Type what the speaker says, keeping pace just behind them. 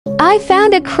I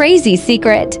found a crazy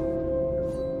secret.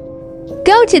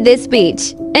 Go to this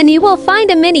beach, and you will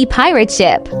find a mini pirate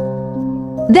ship.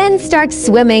 Then start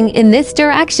swimming in this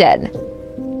direction.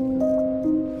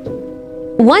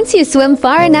 Once you swim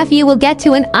far enough, you will get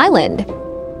to an island.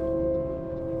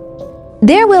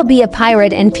 There will be a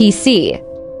pirate NPC.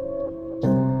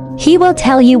 He will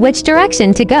tell you which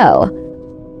direction to go.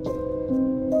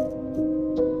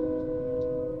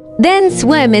 Then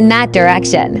swim in that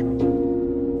direction.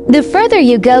 The further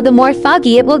you go, the more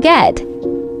foggy it will get.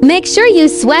 Make sure you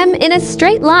swim in a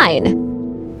straight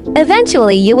line.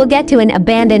 Eventually, you will get to an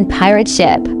abandoned pirate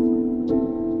ship.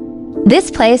 This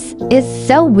place is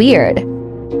so weird.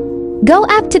 Go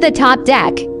up to the top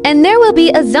deck, and there will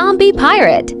be a zombie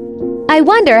pirate. I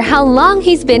wonder how long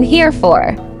he's been here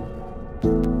for.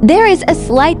 There is a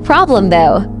slight problem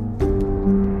though.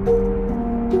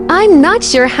 I'm not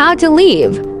sure how to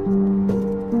leave.